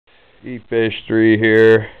Fish 3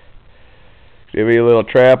 here. Give you a little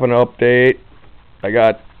trapping update. I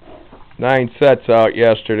got 9 sets out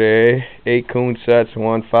yesterday, 8 coon sets and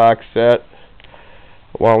 1 fox set.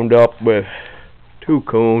 Wound up with 2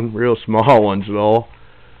 coon, real small ones though.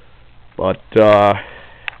 But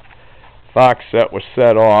fox set was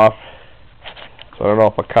set off, so I don't know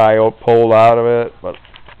if a coyote pulled out of it, but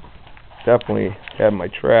definitely had my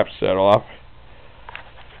trap set off.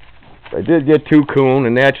 I did get 2 coon,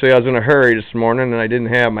 and naturally I was in a hurry this morning and I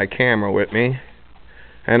didn't have my camera with me,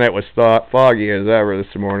 and it was foggy as ever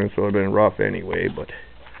this morning, so it would have been rough anyway. But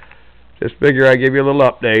just figure I'd give you a little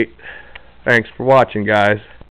update. Thanks for watching, guys.